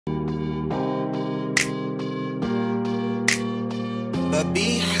But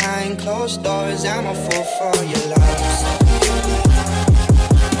behind closed doors, I'm a fool for your love.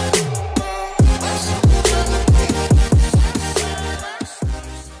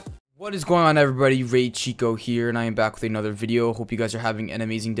 What is going on, everybody? Chico here, and I am back with another video. Hope you guys are having an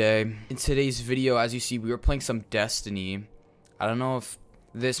amazing day. In today's video, as you see, we were playing some Destiny. I don't know if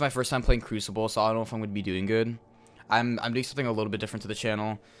this is my first time playing Crucible, so I don't know if I'm gonna be doing good. I'm doing something a little bit different to the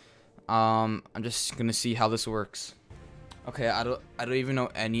channel. I'm just gonna see how this works. Okay, I don't even know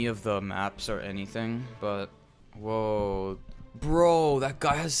any of the maps or anything, but whoa, bro, that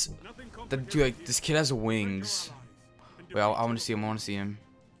guy has dude, like, this kid has wings. Wait, I want to see him. I want to see him.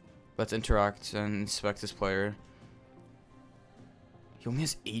 Let's interact and inspect this player. He only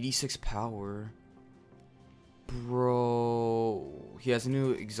has 86 power. Bro, he has a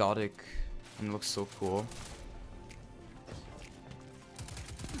new exotic and it looks so cool.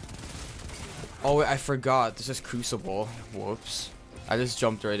 Oh wait, I forgot. This is Crucible. Whoops. I just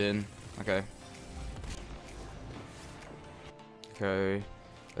jumped right in. Okay. Okay.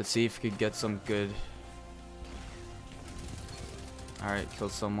 Let's see if we could get some good. Alright,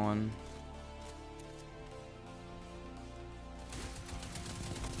 killed someone.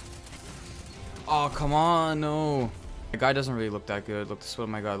 Oh, come on, no. The guy doesn't really look that good. Look, this is what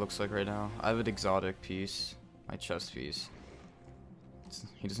my guy looks like right now. I have an exotic piece. My chest piece.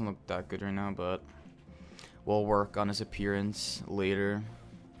 He doesn't look that good right now, but we'll work on his appearance later.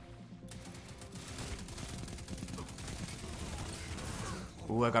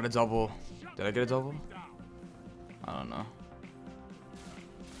 Ooh, I got a double. Did I get a double? I don't know.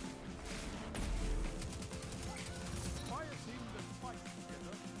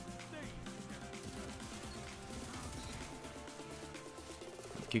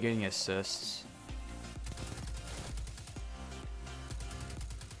 Keep getting assists.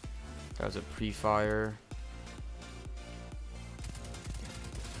 That was a pre-fire.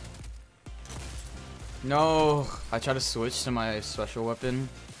 No! I tried to switch to my special weapon.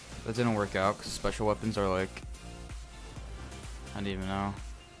 That didn't work out because special weapons are like, I don't even know.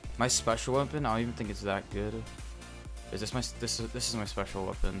 My special weapon, I don't even think it's that good. Is this my this is my special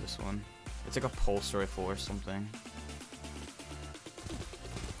weapon, this one. It's like a pulse rifle or something.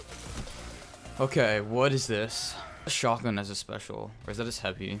 Okay, what is this? A shotgun as a special, or is that as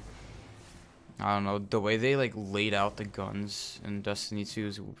heavy? I don't know. The way they like laid out the guns in Destiny 2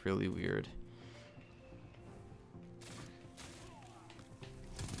 is really weird.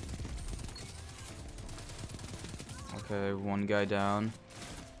 Okay, one guy down.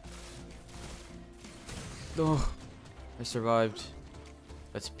 Oh, I survived.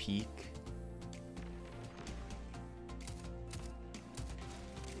 Let's peek.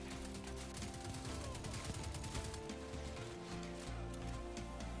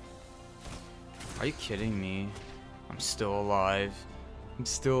 Are you kidding me? I'm still alive. I'm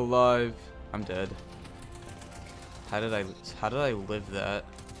still alive. I'm dead. How did I live that?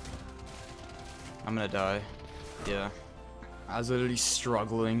 I'm gonna die. Yeah. I was literally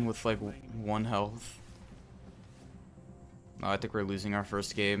struggling with like 1 health. Oh, I think we're losing our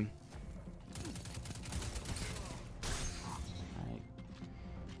first game. Alright.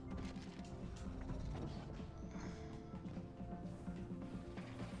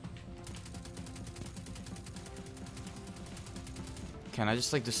 Can I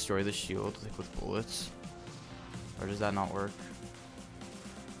just like destroy the shield like with bullets? Or does that not work?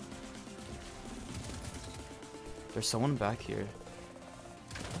 There's someone back here.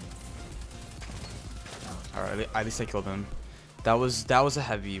 Alright, at least I killed him. That was a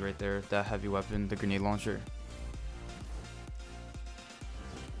heavy right there. That heavy weapon, the grenade launcher.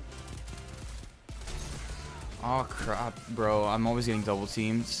 Oh crap, bro. I'm always getting double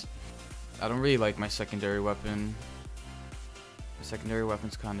teamed. I don't really like my secondary weapon. My secondary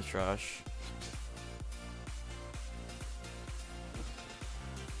weapon's kind of trash.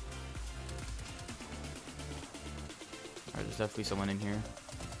 Alright, there's definitely someone in here.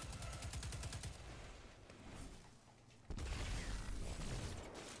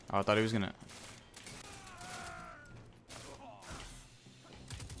 Oh, I thought he was gonna.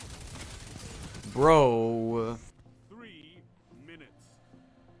 Bro. 3 minutes.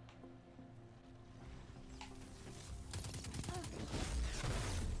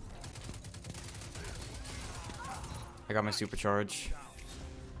 I got my supercharge.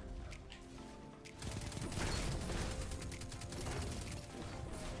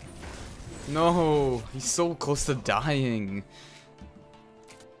 No, he's so close to dying.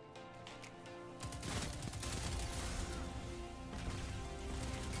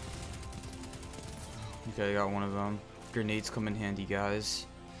 Okay, I got one of them. Grenades come in handy, guys.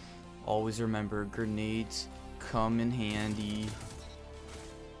 Always remember, grenades come in handy.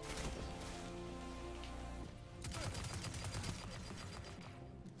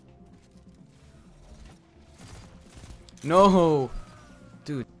 No!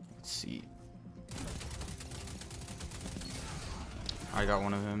 Dude, let's see. I got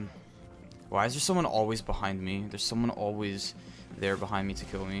one of him. Why is there someone always behind me? There's someone always there behind me to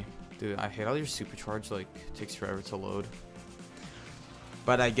kill me. Dude, I hate how your supercharge, like, takes forever to load.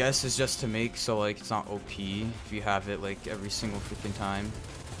 But I guess it's just to make so, like, it's not OP if you have it, like, every single freaking time.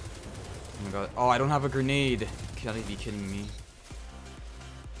 Oh my god. Oh, I don't have a grenade. You gotta be kidding me.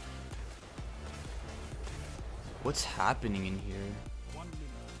 What's happening in here?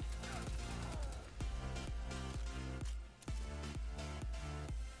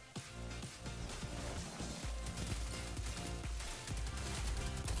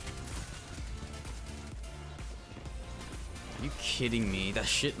 Are you kidding me? That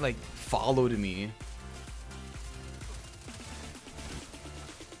shit like followed me.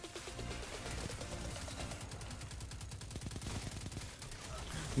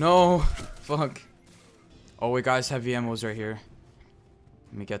 No, fuck. Oh wait, guys, heavy ammo's right here.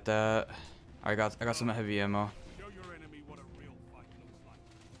 Let me get that. I got some heavy ammo. Show your enemy what a real fight looks like.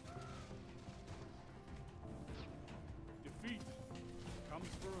 Defeat comes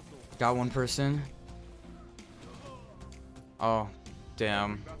for us all. Got one person. Oh,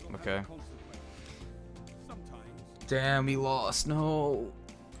 damn. Okay. Damn, we lost. No.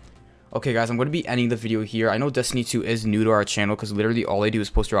 Okay, guys, I'm going to be ending the video here. I know Destiny 2 is new to our channel because literally all I do is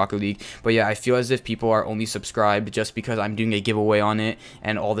post Rocket League. But yeah, I feel as if people are only subscribed just because I'm doing a giveaway on it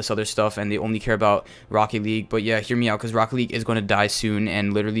and all this other stuff, and they only care about Rocket League. But yeah, hear me out, because Rocket League is going to die soon,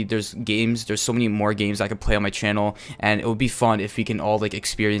 and literally there's so many more games I could play on my channel, and it would be fun if we can all like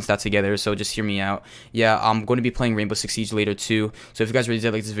experience that together. So just hear me out. Yeah, I'm going to be playing Rainbow Six Siege later too. So if you guys really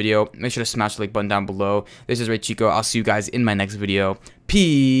did like this video, make sure to smash the like button down below. This is Chico. I'll see you guys in my next video.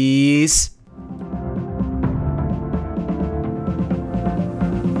 Peace.